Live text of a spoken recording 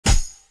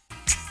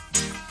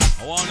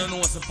I want to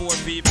know support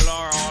people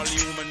are all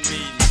human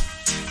beings.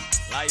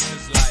 Life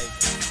is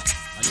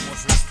life, and you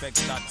must respect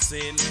that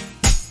saying.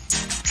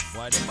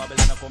 Why them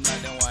Babylon come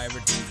like them, why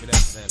everything for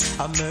themselves?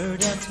 A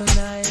murder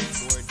tonight,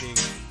 Poor thing.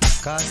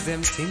 cause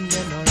them think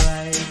them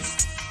alright.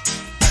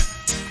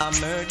 A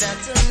murder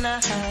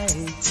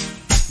tonight,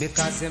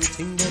 because them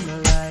think them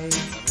alright.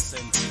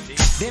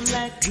 Them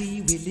like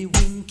we Willy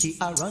Winky,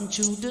 I run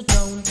through the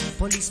town.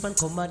 Policeman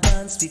come a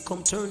dance, we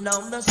come turn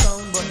down the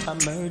sound. But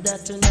a murder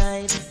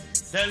tonight,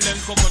 Tell them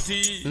Coco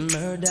Tea.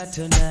 murder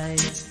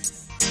tonight,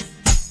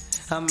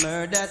 a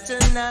murder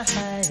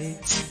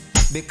tonight,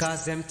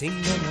 because them think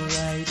them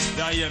alright.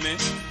 You hear me?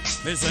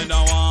 Me send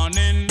a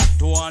warning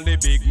to all the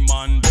big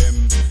man them.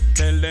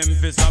 Tell them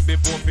fi stop the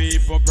poor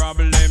people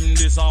problem.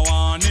 This a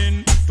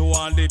warning to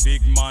all the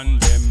big man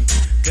them.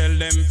 Tell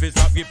them fi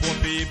stop the poor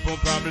people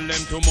problem.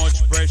 Too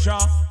much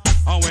pressure,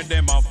 and when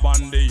them have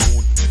on the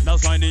youth.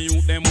 That's why the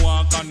youth them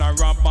walk and a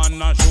rap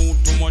and a shoot.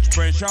 Too much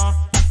pressure,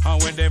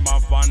 and when them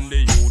have on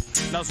the youth.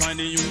 That's why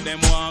the youth them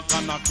walk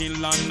and a kill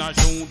and a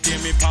shoot.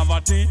 Give me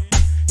poverty,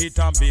 it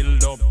a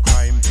build up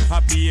crime.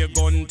 A pay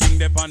gun thing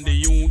dep on the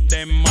youth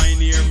them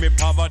mind. Hear me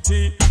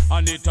poverty,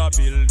 and it a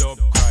build up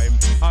crime.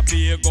 A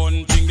pay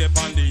gun thing dep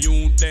on the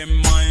youth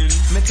them mind.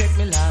 Me take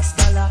me last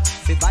dollar,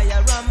 fi buy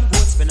a ram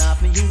goat, spend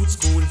off me youth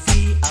school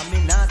fee. I me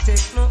not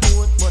take no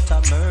oath, but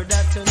a murder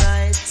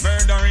tonight.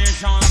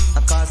 Murderation,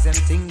 I cause them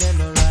think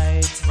them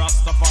alright.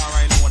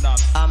 Rastafari know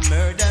that. A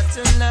murder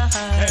tonight.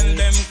 Tell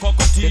them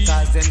Coco Tea.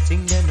 Because them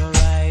think them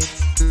alright.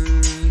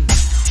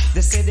 They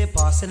say they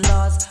passing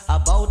laws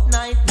about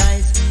night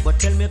nights, but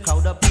tell me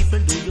crowd of people,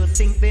 do you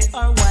think they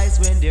are wise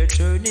when they're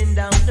turning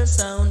down the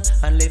sound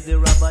and leave the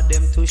robber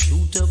them to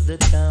shoot up the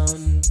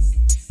town?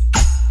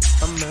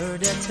 A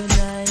murder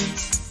tonight,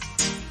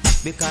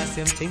 because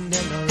them think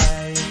them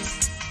alright.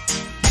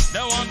 They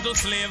want to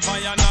slave I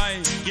and I,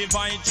 give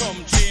I chum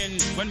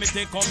change. When me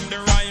take up the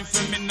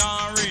rifle, me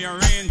nah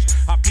rearrange.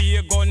 I pay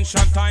a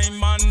gunshot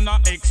time and a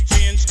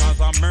exchange, cause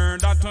a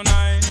murder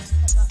tonight.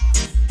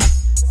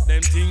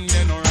 Them thing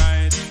they no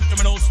right. Give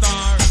me no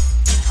star.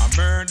 A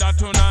murder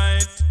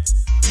tonight.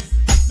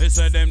 They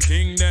say them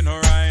thing they no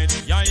right.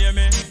 Ya hear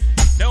me?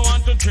 They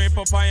want to trip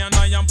up I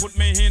and put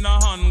me in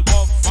a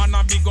handcuff. And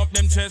I big up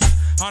them chest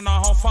and a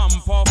huff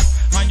and puff.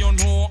 And you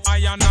know I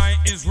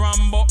is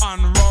Rambo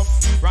and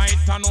rough. Right,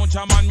 I know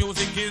German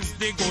music is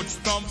the good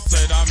stuff.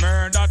 Said a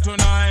murder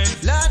tonight.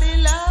 Ladi,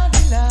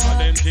 ladi, ladi. And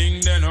them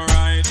thing they no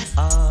right.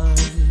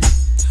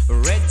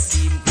 Red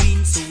scene,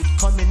 green suit,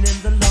 coming in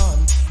the lawn.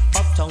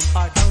 Uptown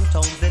or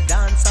downtown, the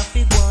dance of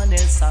the one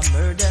is a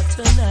murder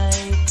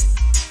tonight.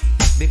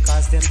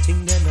 Because them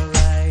think they're no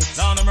right.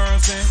 Down the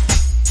mercy.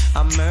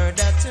 A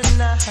murder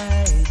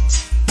tonight.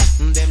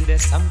 Them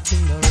there's something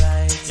no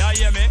right. Ya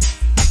hear me?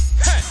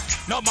 Hey,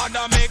 no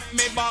matter make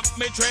me back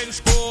me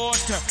trench coat.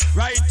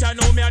 Right, I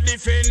know me a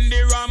defend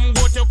the ram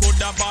goat. You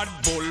could have bad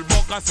bull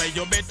buck. I say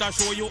you better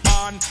show you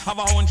on. Have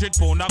 100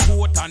 pound a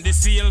coat and the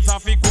seals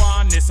of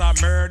iguan. It's a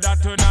murder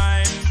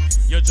tonight.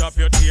 You drop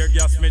your tear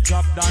gas, me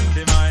drop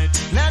dynamite.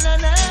 Na na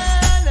na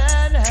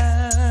na na,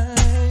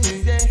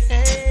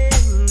 yeah,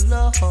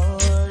 Lord.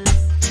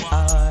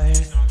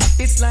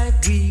 It's like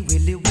we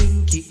Willy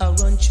Winky, I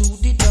run through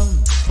the town.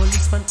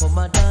 Policeman come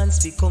a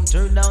dance, we come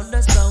turn down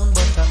the sound.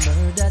 But a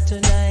murder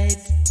tonight,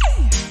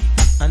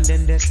 and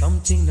then there's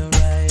something no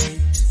right.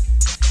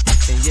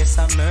 And yes,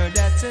 a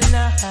murder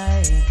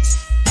tonight,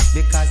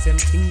 because them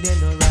think they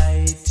no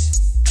right.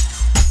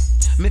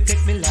 Me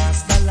take me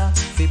last dollar,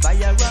 fi buy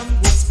a ram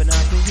goat, spend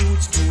off the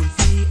youth school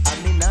fee.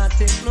 And me not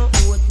take no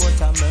oath, but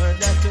a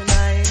murder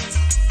tonight,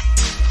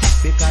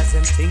 because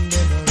them think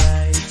they no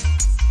right.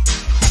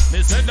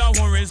 Me said the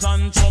worries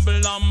and trouble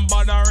and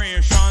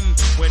botheration.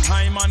 When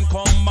high man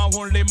come, I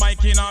hold the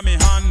mic in a me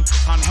hand.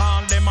 And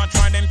all them a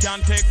try, them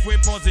can't take we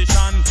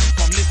position.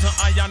 Come listen,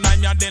 I and I'm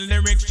your the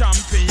lyrics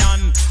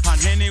champion. And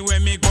anyway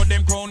me go,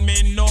 them crown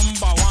me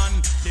number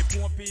one. The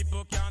poor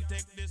people can't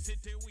take the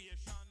city away.